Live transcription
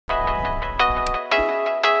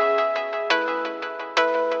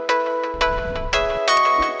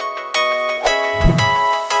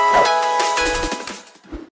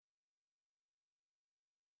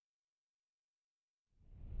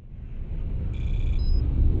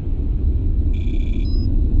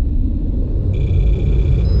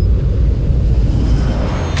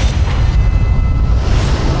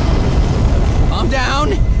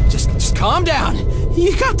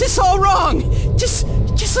got this all wrong. Just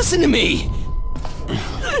listen to me.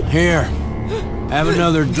 Here, have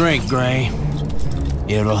another drink, Gray.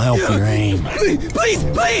 It'll help your aim. Please!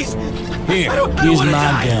 Here, use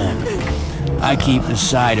my gun. I keep the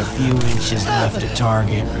sight a few inches left to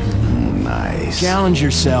target. Nice. Challenge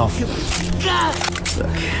yourself.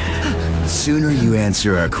 Look, the sooner you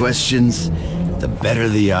answer our questions, the better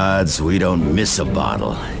the odds we don't miss a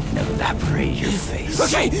bottle and evaporate your face.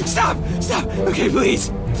 Okay, stop! Okay,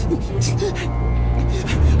 please.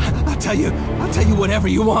 I'll tell you whatever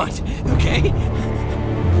you want, okay?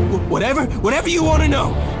 Whatever you want to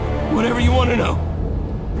know. Whatever you want to know.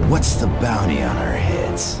 What's the bounty on our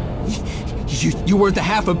heads? You worth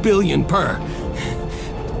 $500 million per.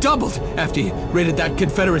 Doubled after you raided that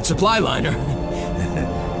Confederate supply liner.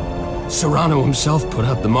 Serrano himself put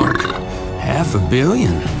out the mark. $500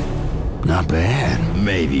 million? Not bad.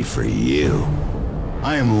 Maybe for you.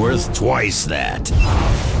 I am worth twice that.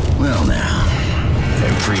 Well now, I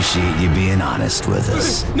appreciate you being honest with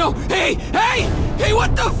us. No, hey,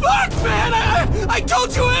 what the fuck, man? I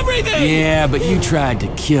told you everything! Yeah, but you tried to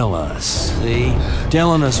kill us, see?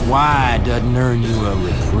 Telling us why doesn't earn you a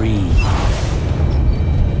reprieve.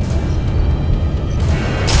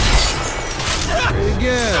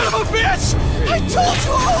 Son of a bitch! I told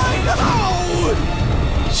you all I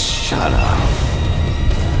know! Shut up.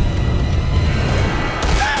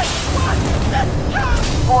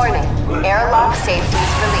 Warning, airlock safeties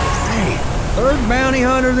released. Third bounty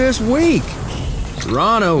hunter this week.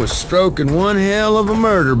 Serrano was stroking one hell of a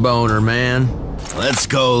murder boner, man. Let's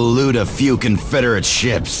go loot a few Confederate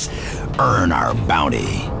ships. Earn our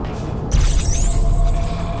bounty.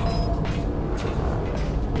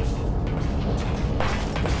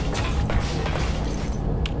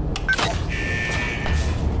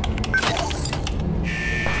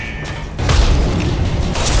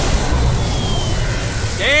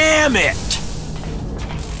 Damn it!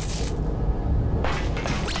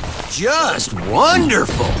 Just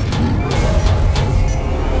wonderful!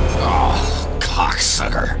 Oh,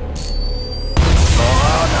 cocksucker.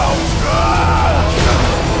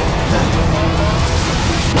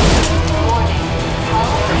 Warning,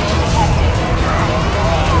 hull breach detected.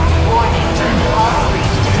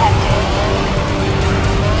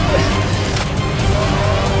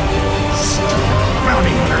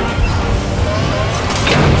 Bounty hunter.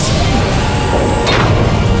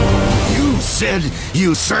 You said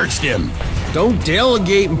you searched him. Don't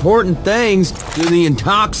delegate important things to the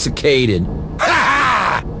intoxicated.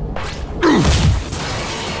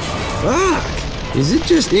 Fuck! Is it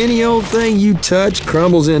just any old thing you touch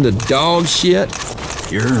crumbles into dog shit?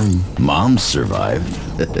 Your mom survived.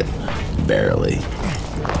 Barely.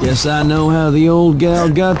 Guess I know how the old gal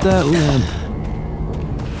got that limp.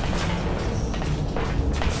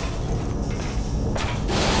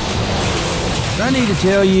 I need to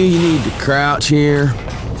tell you, you need to crouch here.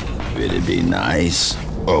 It'd be nice.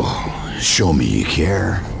 Oh, show me you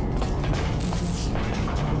care.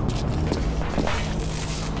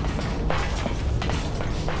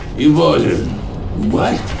 You boys,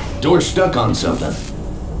 what? Door stuck on something.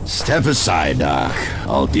 Step aside, Doc.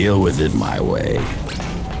 I'll deal with it my way.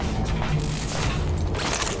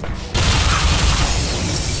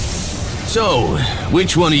 So,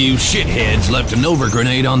 which one of you shitheads left an over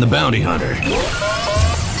grenade on the bounty hunter?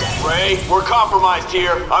 Ray, we're compromised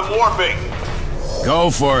here. I'm warping. Go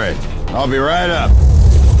for it. I'll be right up.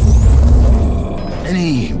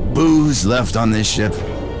 Any booze left on this ship?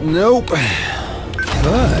 Nope.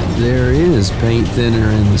 But there is paint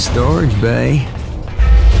thinner in the storage bay.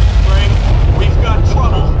 Ray, we've got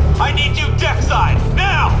trouble. I need you deckside,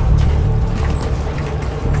 now!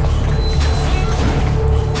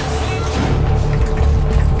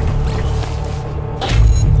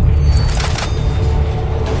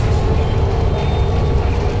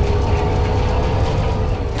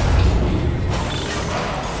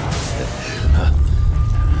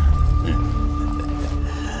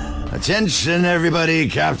 Attention, everybody.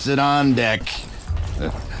 Captain on deck.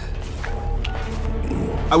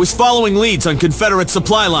 I was following leads on Confederate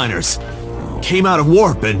supply liners. Came out of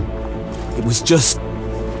warp and it was just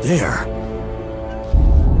there.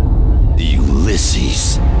 The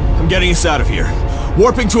Ulysses. I'm getting us out of here.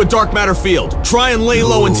 Warping to a dark matter field. Try and lay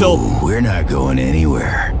low until... We're not going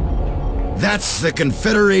anywhere. That's the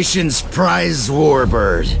Confederation's prize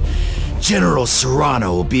warbird. General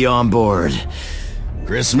Serrano will be on board.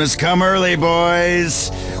 Christmas come early,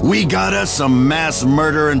 boys. We got us some mass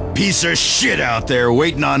murdering piece of shit out there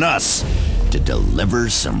waiting on us to deliver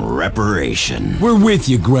some reparation. We're with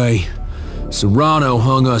you, Gray. Serrano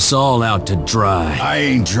hung us all out to dry. I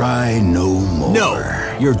ain't dry no more.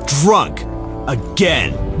 No, you're drunk.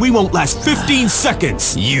 Again. We won't last 15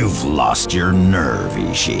 seconds. You've lost your nerve,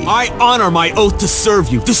 Ishii. I honor my oath to serve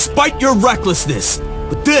you, despite your recklessness.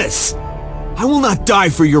 But this... I will not die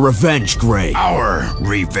for your revenge, Gray. Our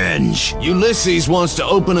revenge. Ulysses wants to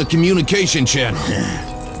open a communication channel.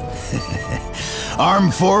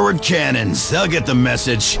 Arm forward cannons. They'll get the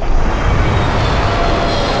message.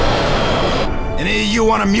 Any of you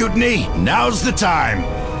want a mutiny? Now's the time.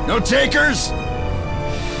 No takers?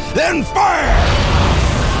 Then fire!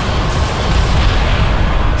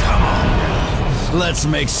 Come on, let's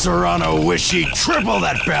make Serrano wish he triple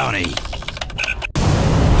that bounty.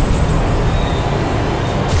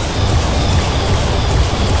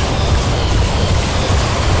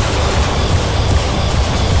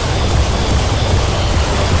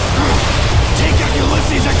 Take out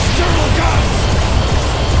Ulysses' external guns!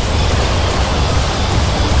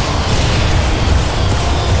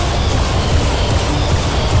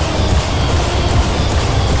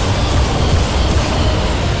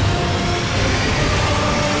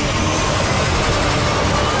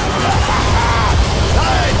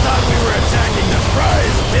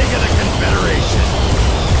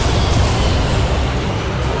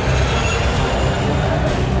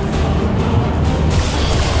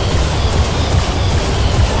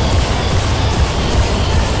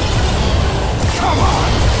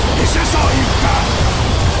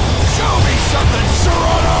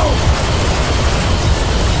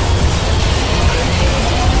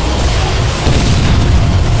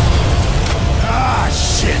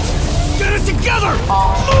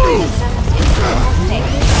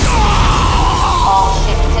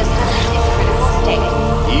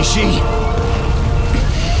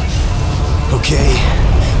 Okay,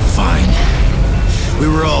 fine. We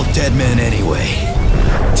were all dead men anyway.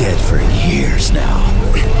 Dead for years now.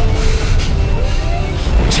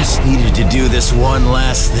 Just needed to do this one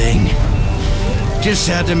last thing. Just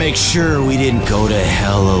had to make sure we didn't go to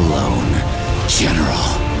hell alone. General,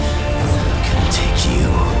 gonna take you.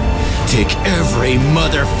 Take every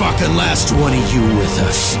motherfucking last one of you with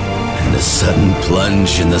us. And the sudden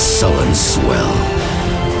plunge in the sullen swell.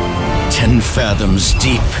 10 fathoms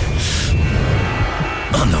deep.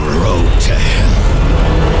 On the road to hell.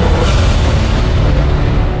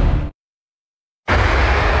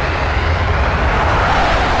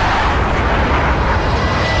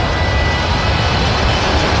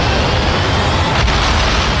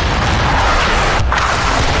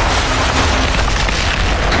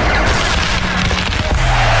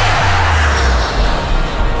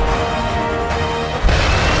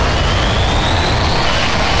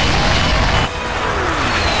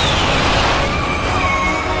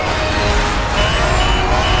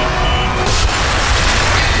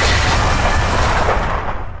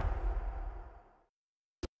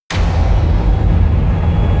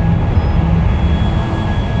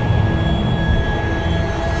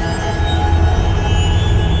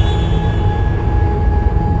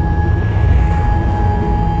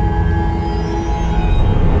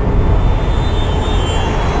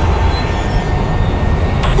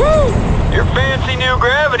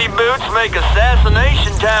 Make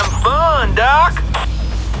assassination time fun, Doc.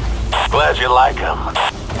 Glad you like them.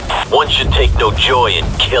 One should take no joy in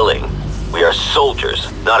killing. We are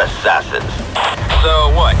soldiers, not assassins.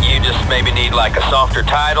 So what, you just maybe need like a softer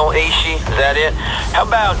title, Ishii? Is that it? How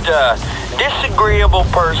about, disagreeable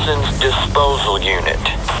person's disposal unit?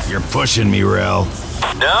 You're pushing me, Rel.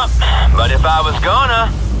 No, but if I was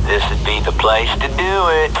gonna, this would be the place to do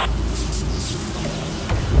it.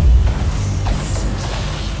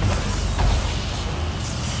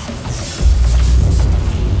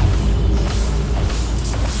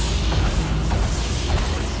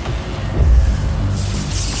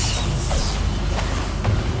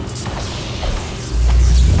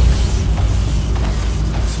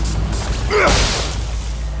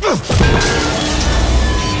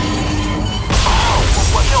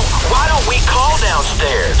 Why don't we call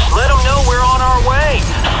downstairs? Let them know we're on our way.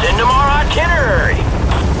 Send them our itinerary.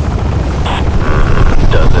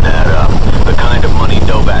 Doesn't add up. The kind of money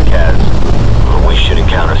Novak has. We should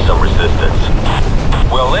encounter some resistance.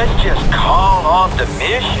 Well, let's just call off the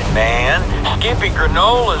mission, man. Skippy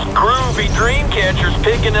Granola's groovy dreamcatcher's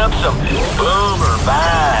picking up some boomer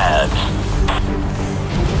vibes.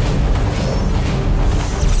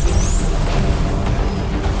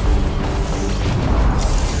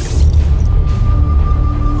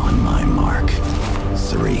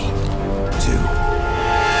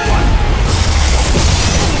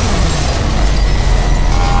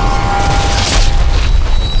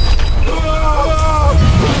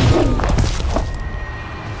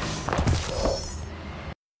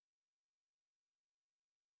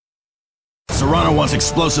 cause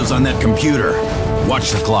explosives on that computer.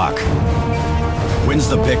 Watch the clock. When's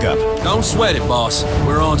the pickup? Don't sweat it, boss.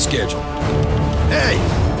 We're on schedule. Hey!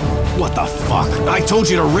 What the fuck? I told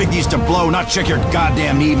you to rig these to blow, not check your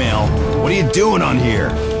goddamn email. What are you doing on here?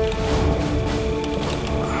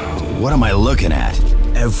 What am I looking at?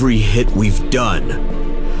 Every hit we've done,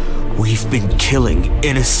 we've been killing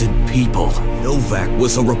innocent people. Novak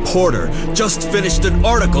was a reporter, just finished an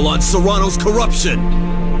article on Serrano's corruption.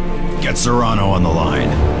 Get Serrano on the line.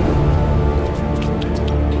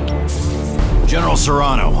 General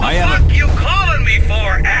Serrano, I have a... What you calling me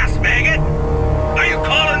for, ass maggot? Are you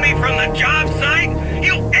calling me from the job site?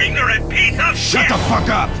 You ignorant piece of shit! Shut the fuck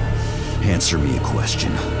up! Answer me a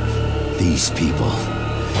question. These people...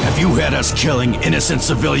 have you had us killing innocent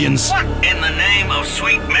civilians? What in the name of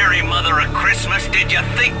sweet Mary Mother of Christmas did you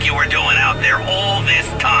think you were doing out there all this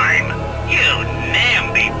time? You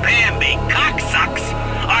namby-pamby cocksucks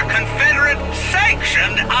are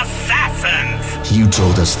Confederate-sanctioned assassins! You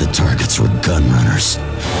told us the targets were gun runners,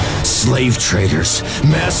 slave traders,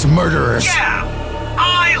 mass murderers. Yeah,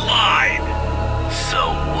 I lied.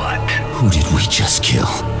 So what? Who did we just kill?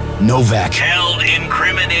 Novak. Held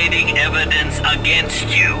incriminating evidence against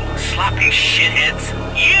you, sloppy shitheads.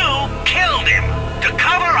 You killed him to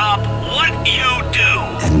cover up what you do.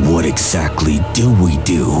 And what exactly do we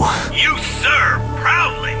do? You serve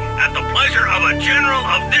proudly at the pleasure of a general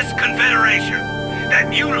of this confederation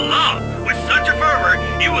that you love with such a fervor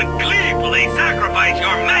you would gleefully sacrifice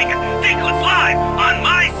your maggot dickless life on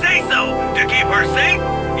my say-so to keep her safe,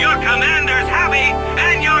 your commanders happy,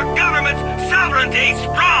 and your government's sovereignty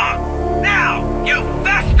strong. Now, you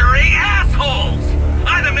festering assholes!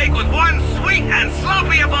 Either make with one sweet and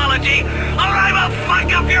sloppy apology, or I will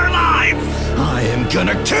fuck up your lives! I am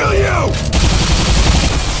gonna kill you!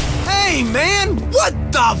 Hey, man! What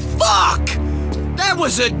the fuck? That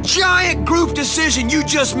was a giant group decision you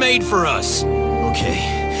just made for us.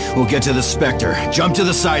 Okay, we'll get to the Spectre. Jump to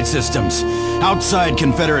the side systems. Outside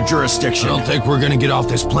Confederate jurisdiction. I don't think we're gonna get off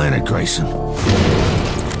this planet, Grayson.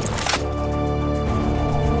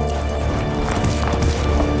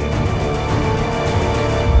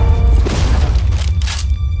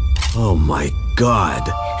 Oh my God.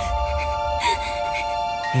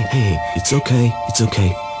 Hey, it's okay, it's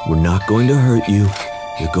okay. We're not going to hurt you.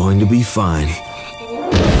 You're going to be fine.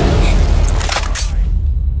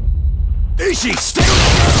 Ishi, stay with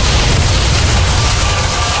the girl!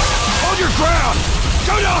 Hold your ground!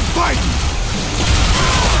 Go down fighting!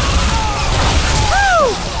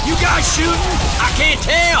 Woo! You guys shooting? I can't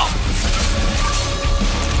tell!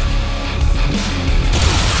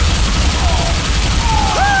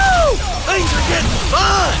 Woo! Things are getting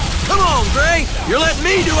fun! Come on, Gray! You're letting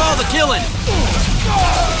me do all the killing!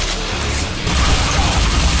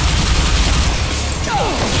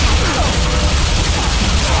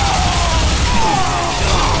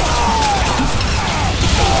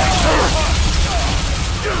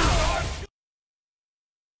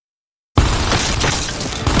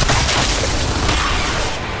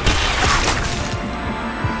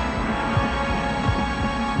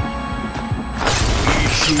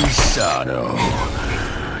 Sano,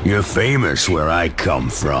 you're famous where I come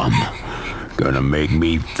from. Gonna make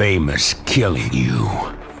me famous killing you.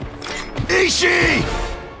 Ishi!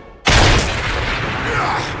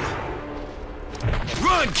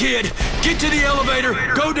 Run, kid! Get to the elevator,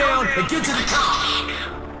 go down, and get to the top!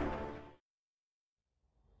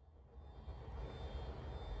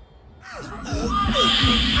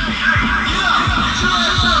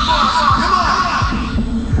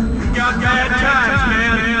 Got bad times,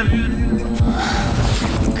 man.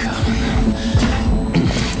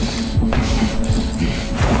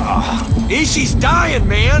 Ishi's dying,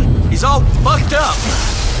 man! He's all fucked up!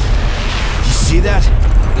 You see that?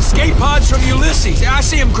 Escape pods from Ulysses. I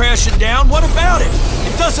see him crashing down. What about it?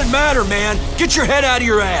 It doesn't matter, man. Get your head out of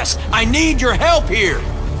your ass. I need your help here.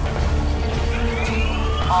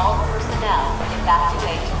 All personnel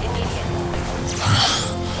evacuate immediately.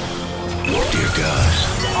 Oh, dear God.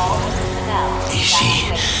 All personnel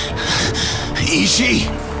Ishi. Ishi!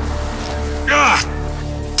 Ah!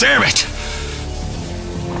 Damn it!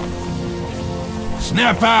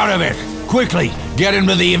 Snap out of it. Quickly, get him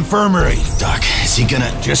to the infirmary. Doc, is he gonna...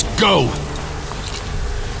 Just go.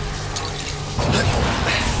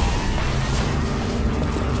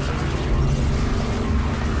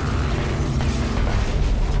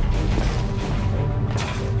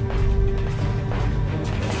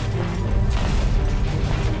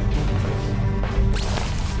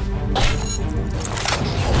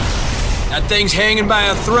 That thing's hanging by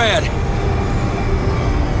a thread.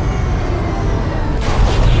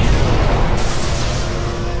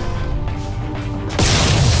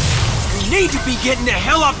 need to be getting the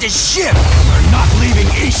hell off this ship! We're not leaving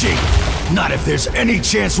Ishi! Not if there's any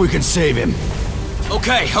chance we can save him.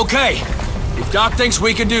 Okay. If Doc thinks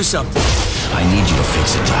we can do something. I need you to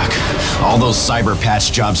fix it, Doc. All those cyber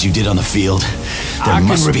patch jobs you did on the field. I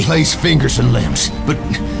can replace fingers and limbs, but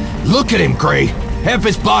look at him, Gray. Half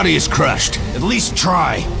his body is crushed. At least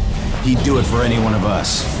try. He'd do it for any one of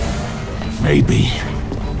us. Maybe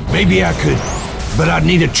I could, but I'd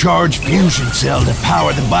need a charged fusion cell to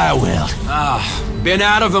power the bioweld. Been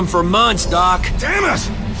out of them for months, Doc. Damn it!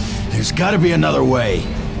 There's gotta be another way.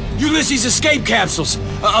 Ulysses' escape capsules.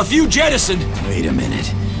 A few jettisoned. Wait a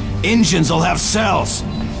minute. Engines will have cells.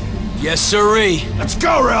 Yes, sirree. Let's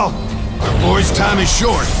go, Rel. Our boy's time is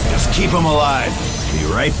short. Just keep him alive. Be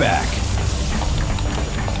right back.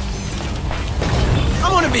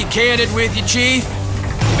 I want to be candid with you, Chief.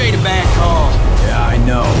 You made a bad call. Yeah, I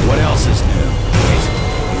know. What else is new? Wait,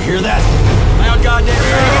 you hear that? Loud goddamn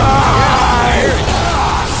radio. Yeah, I hear it.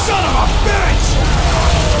 Son of a bitch!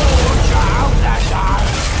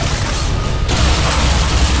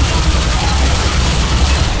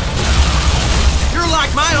 You're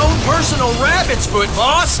like my own personal rabbit's foot,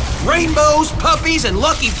 boss. Rainbows, puppies, and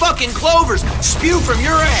lucky fucking clovers spew from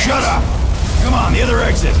your ass. Shut up! Come on, the other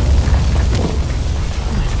exit.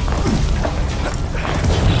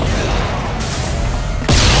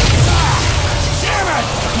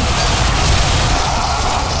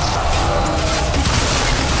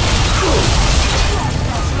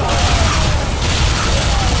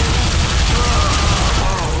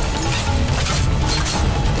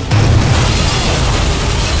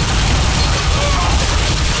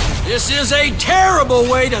 This is a terrible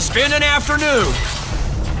way to spend an afternoon.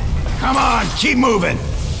 Come on, keep moving. You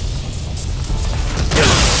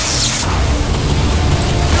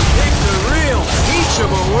picked a real peach of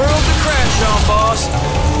a world to crash on, boss.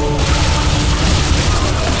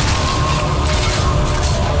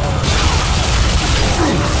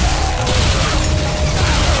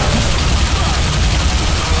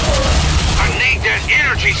 I need that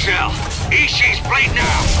energy cell. Ishi's bleeding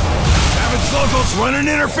out. Savage locals running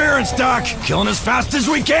interference, Doc. Killing as fast as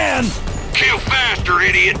we can. Kill faster,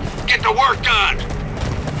 idiot. Get the work done.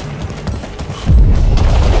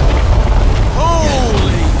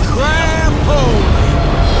 Holy crap,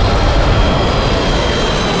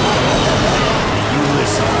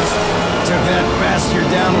 Ulysses. Took that bastard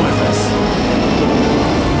down with us.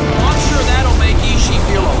 I'm sure that'll make Ishi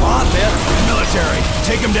feel a lot better. Military,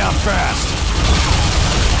 take him down fast.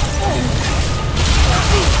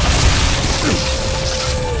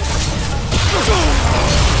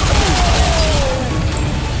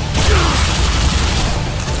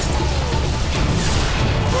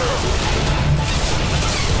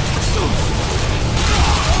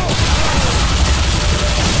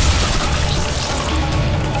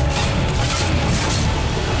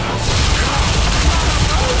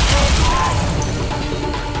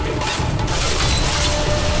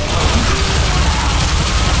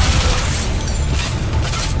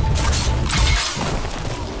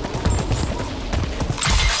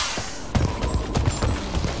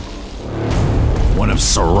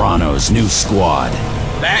 Serrano's new squad.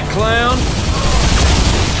 Bat clown?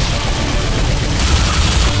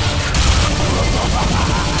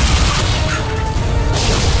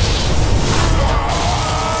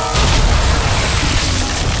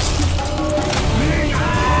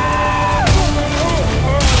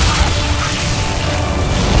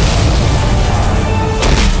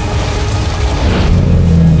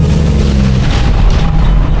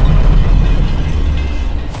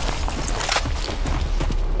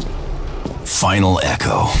 Final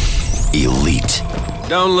Echo. Elite.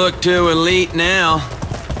 Don't look too elite now,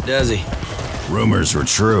 does he? Rumors were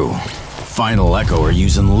true. Final Echo are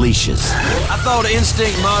using leashes. I thought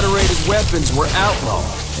instinct-moderated weapons were outlawed.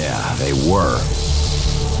 Yeah, they were.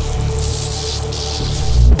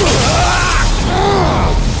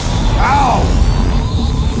 Ow!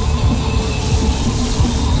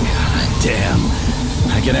 God damn.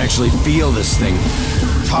 I can actually feel this thing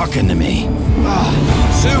talking to me.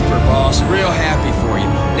 Super, boss. Real happy for you.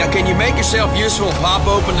 Now, can you make yourself useful and pop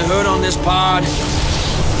open the hood on this pod?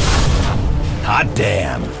 Hot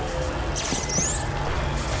damn.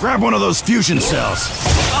 Grab one of those fusion cells.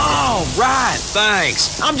 Oh, right.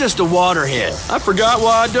 Thanks. I'm just a waterhead. I forgot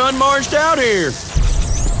why I done marched out here.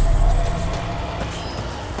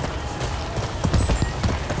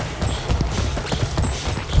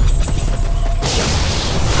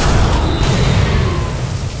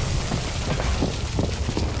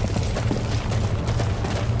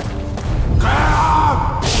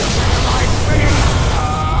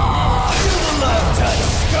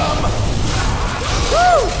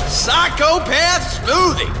 Psycho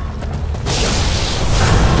Smoothie!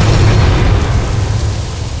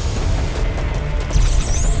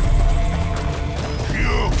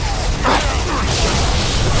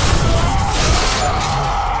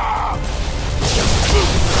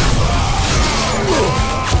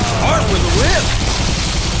 Hard with the whip!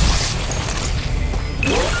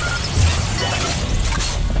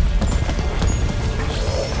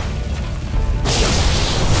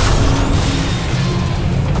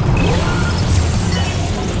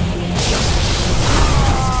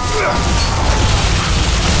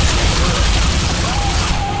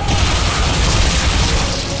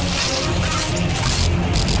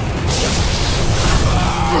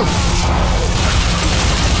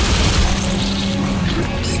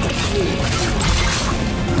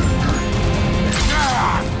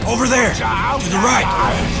 Over there, to the right.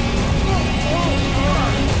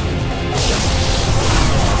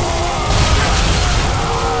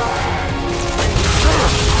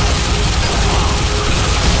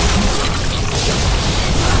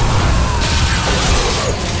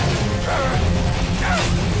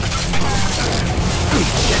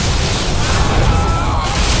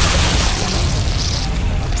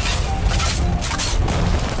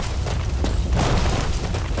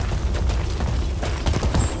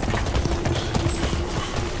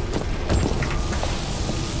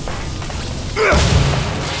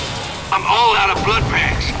 I'm all out of blood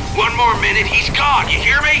packs. One more minute, he's gone, you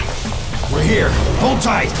hear me? We're here. Hold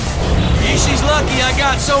tight. Ishi's lucky I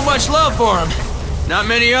got so much love for him. Not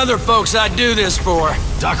many other folks I'd do this for.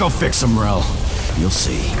 Doc will fix him, Rel. You'll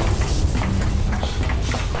see.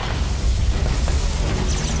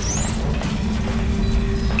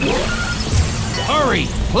 Hurry!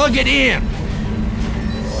 Plug it in!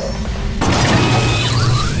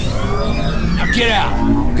 Now get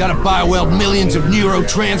out! Gotta bioweld millions of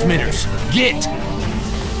neurotransmitters. Get!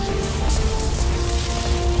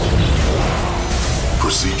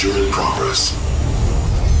 Procedure in progress.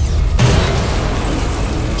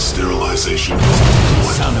 Sterilization.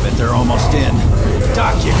 Sound of it, they're almost in.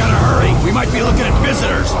 Doc, you gotta hurry. We might be looking at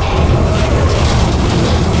visitors.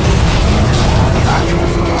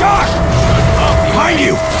 Doc! Behind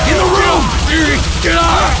you! In the room! Get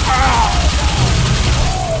out!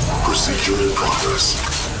 Procedure in progress.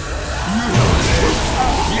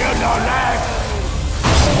 You know that!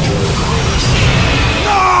 Procedure in progress.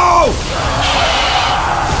 No!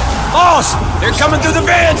 Boss! They're coming through the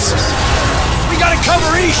vents! We gotta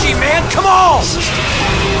cover Ishi, man! Come on!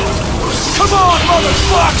 Come on,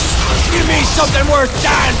 motherfucks! Give me something worth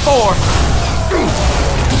dying for!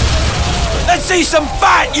 Let's see some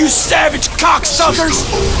fight, you savage cocksuckers!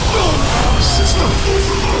 System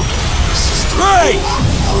overload. System Great!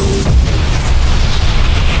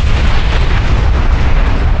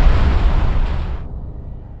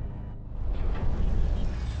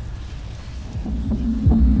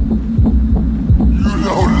 You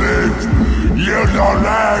don't live! You don't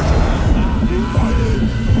live!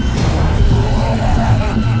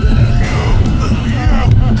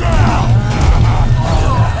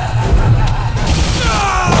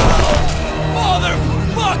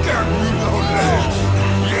 Motherfucker! You don't live!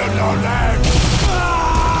 You don't live!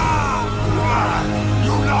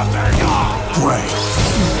 You nothing! Great.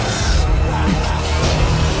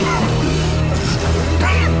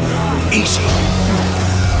 Easy.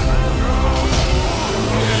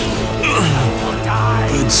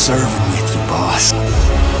 Good serving with you, boss.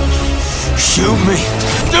 Shoot me!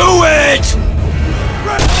 Do it!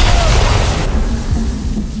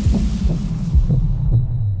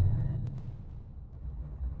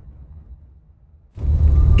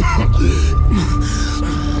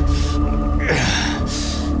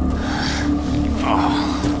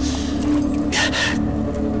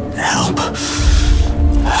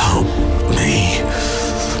 Help me,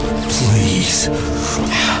 please.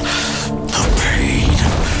 The pain.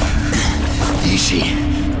 Ishi.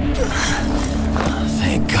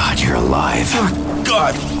 Thank God you're alive.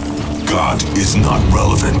 God is not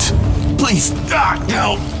relevant. Please,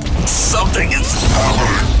 help. Something is...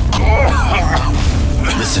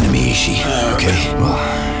 Listen to me, Ishi, okay? Well,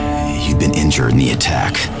 you've been injured in the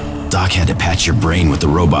attack. Doc had to patch your brain with the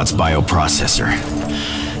robot's bioprocessor.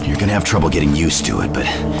 You're gonna have trouble getting used to it, but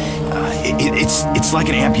it's like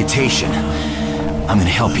an amputation. I'm gonna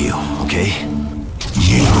help you, okay?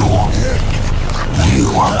 You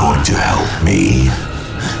are going to help me.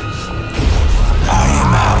 I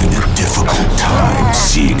am having a difficult time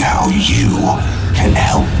seeing how you can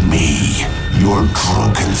help me. Your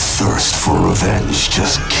drunken thirst for revenge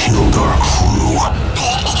just killed our crew.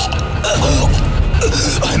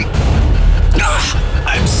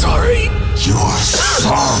 I'm sorry. You're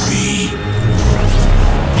sorry.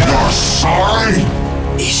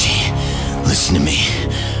 Ishi, listen to me.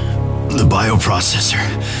 The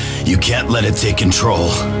bioprocessor. You can't let it take control.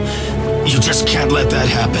 You just can't let that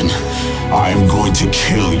happen. I'm going to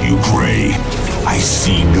kill you, Gray. I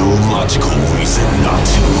see no logical reason not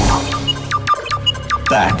to.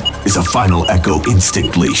 That is a final Echo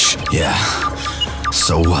instinct leash. Yeah.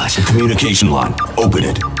 So what? The communication line. Open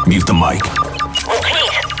it. Mute the mic.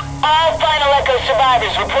 Repeat. All final Echo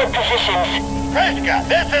survivors report positions. Priska,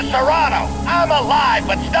 this is Serrano. I'm alive,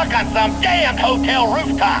 but stuck on some damned hotel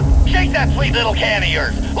rooftop. Shake that sweet little can of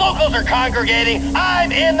yours. Locals are congregating.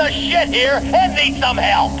 I'm in the shit here and need some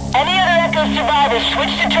help. Any other Echo survivors,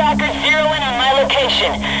 switch to tracker, zero in on my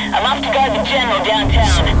location. I'm off to guard the general downtown.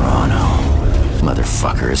 Serrano.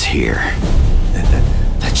 Motherfucker is here.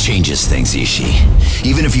 That changes things, Ishi.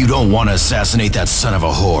 Even if you don't want to assassinate that son of a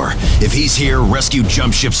whore, if he's here, rescue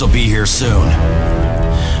jump ships will be here soon.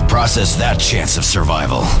 Process that chance of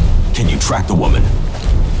survival. Can you track the woman?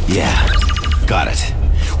 Yeah, got it.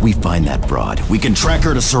 We find that broad. We can track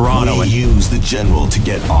her to Serrano We and use the general to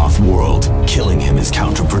get off-world. Killing him is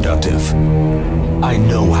counterproductive. I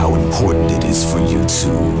know how important it is for you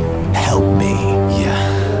to help me.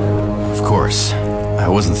 Yeah, of course. I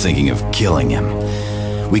wasn't thinking of killing him.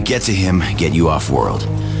 We get to him, get you off-world.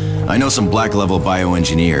 I know some black-level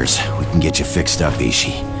bioengineers. We can get you fixed up,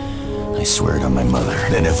 Ishi. I swear it on my mother.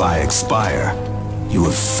 Then if I expire, you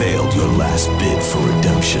have failed your last bid for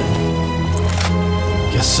redemption.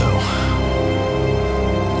 Guess so.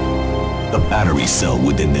 The battery cell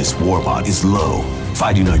within this warbot is low. If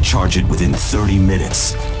I do not charge it within 30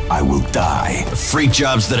 minutes, I will die. The freak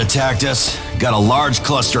jobs that attacked us got a large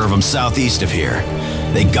cluster of them southeast of here.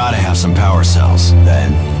 They gotta have some power cells.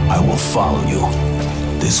 Then I will follow you.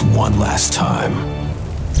 This one last time.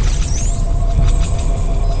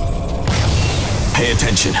 Pay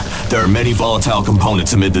attention. There are many volatile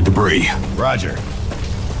components amid the debris. Roger.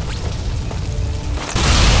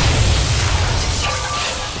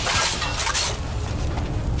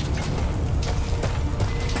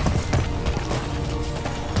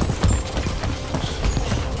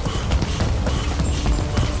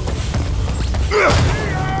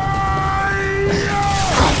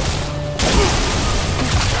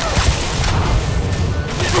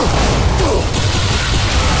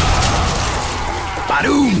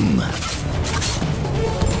 Badoom!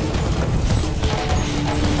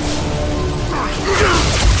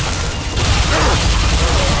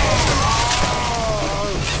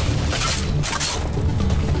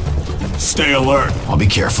 Stay alert. I'll be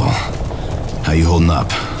careful. How you holding up?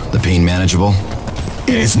 The pain manageable?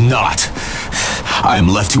 It is not. I am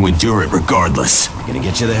left to endure it regardless. I'm gonna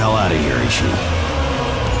get you the hell out of here, Ishi.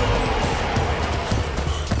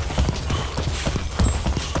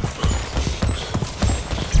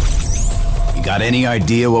 You got any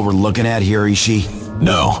idea what we're looking at here, Ishi?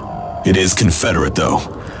 No. It is Confederate, though.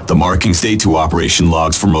 The markings date to operation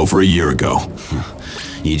logs from over a year ago.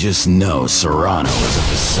 You just know Serrano is up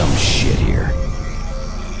to some shit here.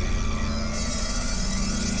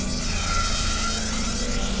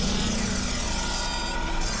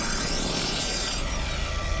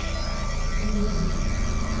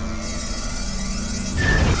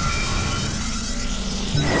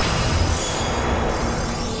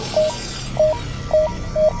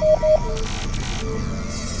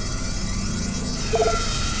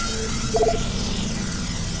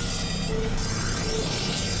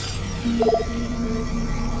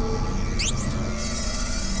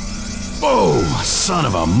 Whoa, son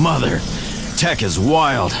of a mother. Tech is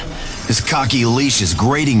wild. This cocky leash is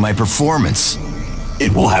grading my performance.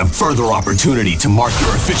 It will have further opportunity to mark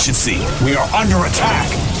your efficiency. We are under attack.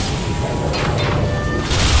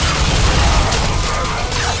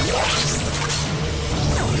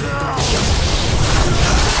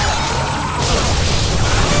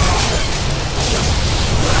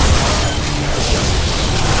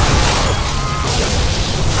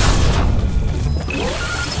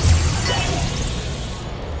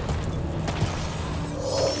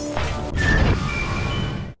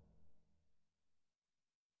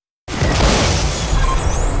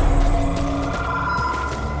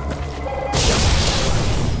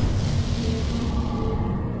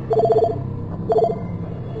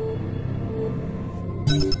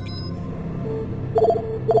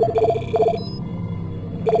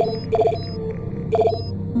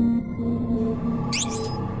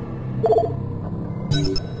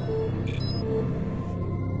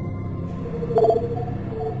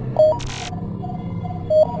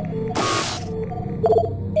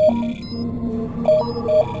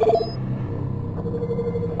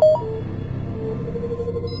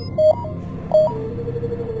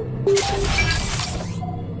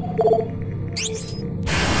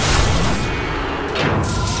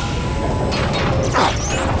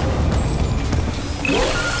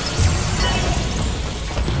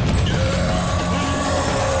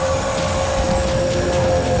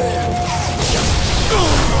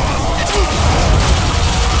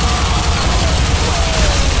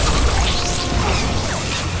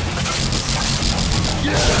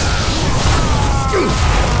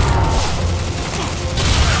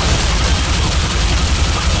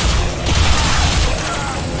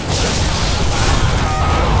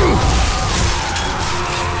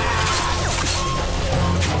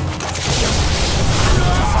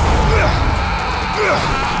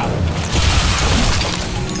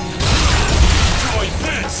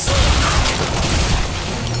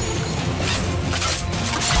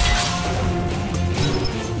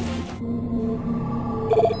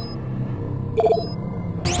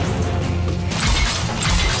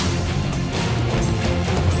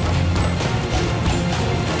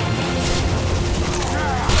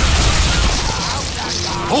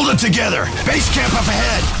 Hold it together! Base camp up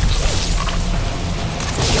ahead!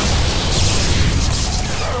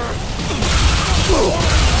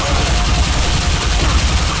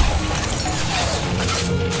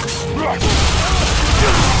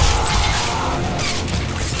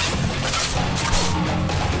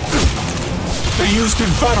 They use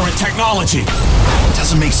Confederate technology.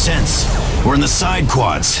 Doesn't make sense. We're in the side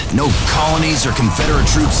quads. No colonies or Confederate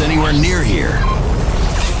troops anywhere near here.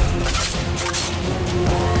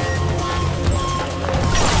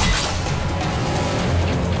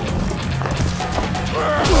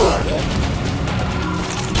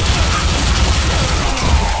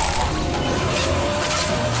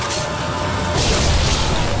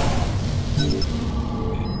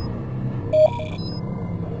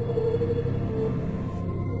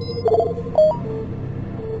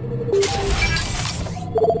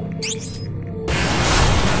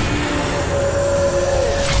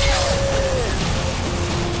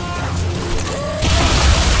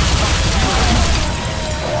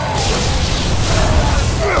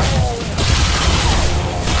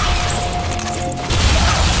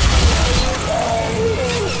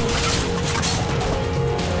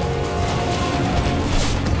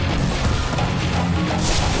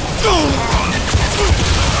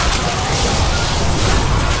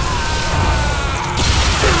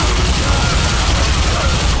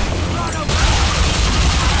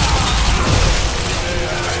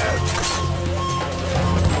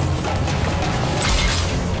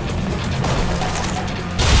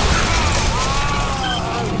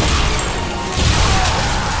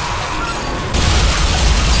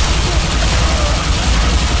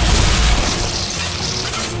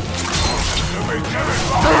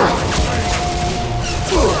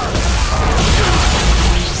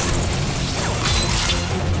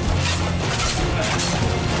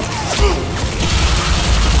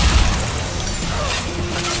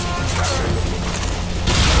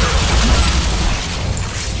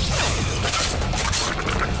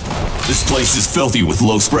 This place is filthy with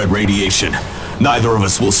low-spread radiation. Neither of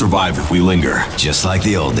us will survive if we linger. Just like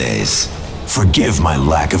the old days. Forgive my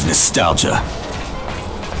lack of nostalgia.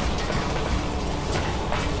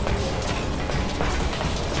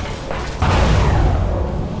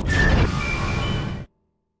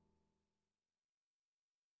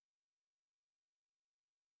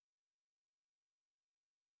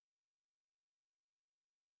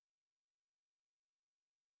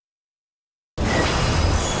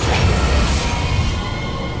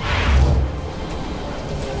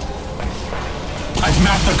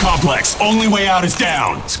 Complex. Only way out is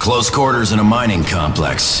down. It's close quarters in a mining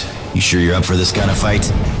complex. You sure you're up for this kind of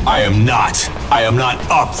fight? I am not. I am not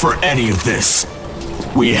up for any of this.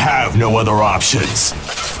 We have no other options.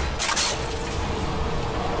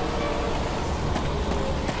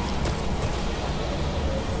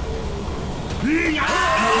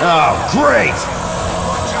 Oh, great!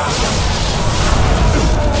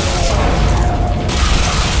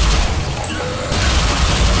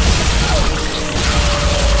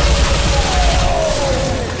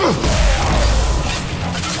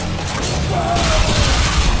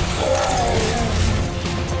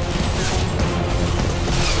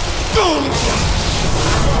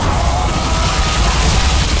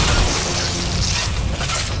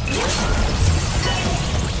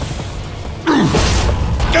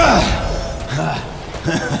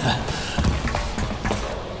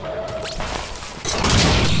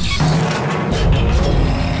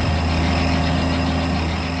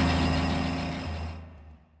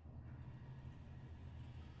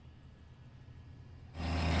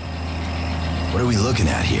 What are we looking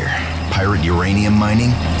at here? Pirate uranium mining?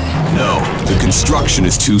 No, the construction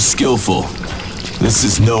is too skillful. This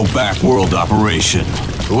is no backworld operation.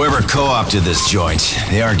 Whoever co-opted this joint,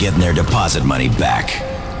 they aren't getting their deposit money back.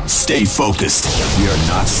 Stay focused. We are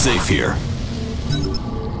not safe here.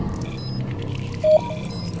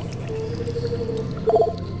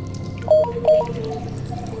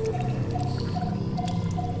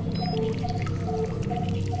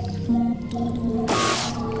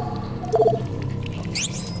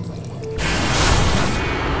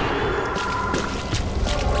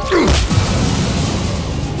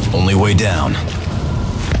 Only way down.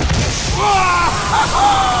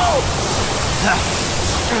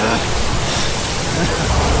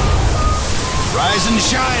 Rise and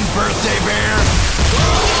shine, birthday bear!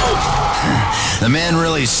 The man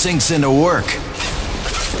really sinks into work.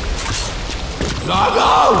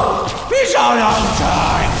 Sluggo! He's out on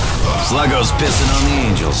time! Sluggo's pissing on the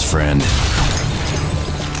angels, friend.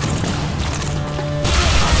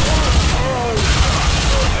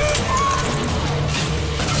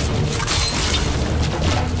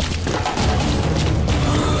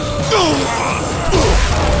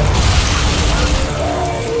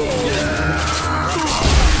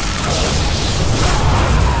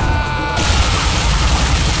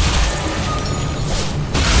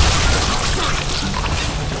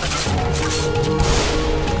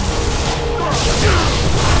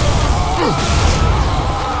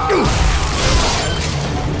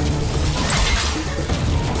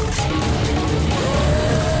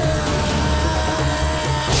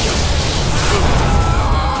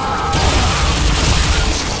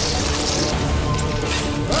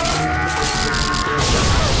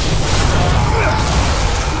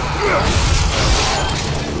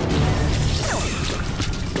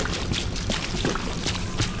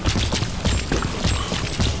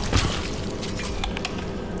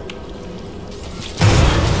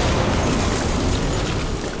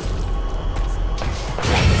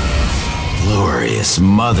 Glorious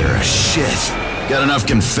mother of shit. Got enough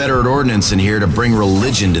Confederate ordnance in here to bring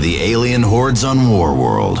religion to the alien hordes on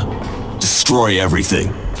Warworld. Destroy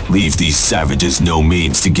everything. Leave these savages no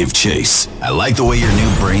means to give chase. I like the way your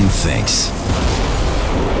new brain thinks.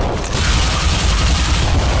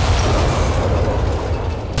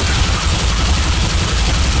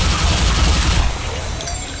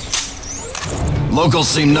 Locals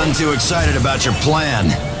seem none too excited about your plan.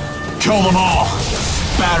 Kill them all.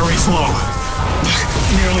 Battery's low.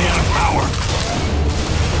 Nearly out of power.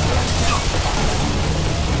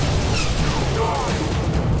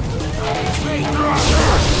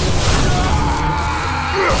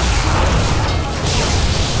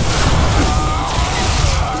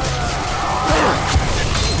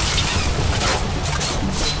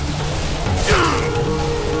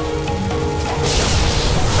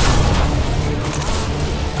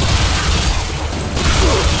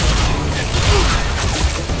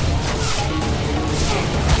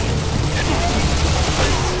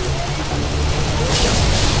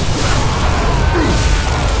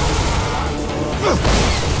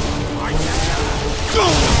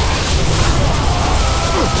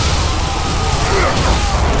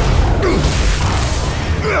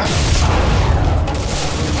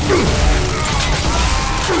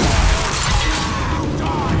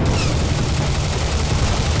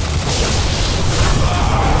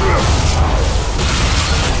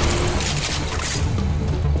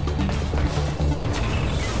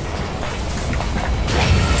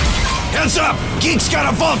 Hands up! Geek's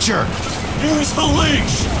got a vulture! Use the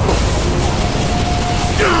leash!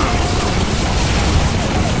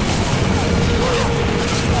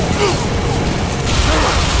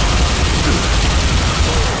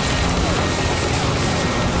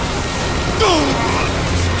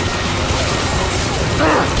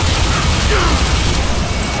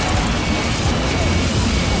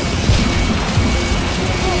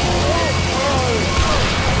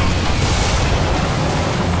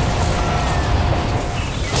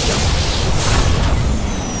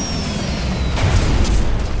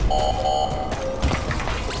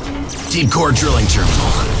 Deep core drilling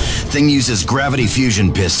terminal. Thing uses gravity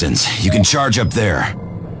fusion pistons. You can charge up there.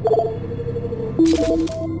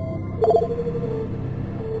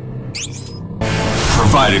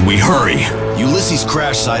 Provided we hurry. Ulysses'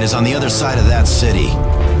 crash site is on the other side of that city.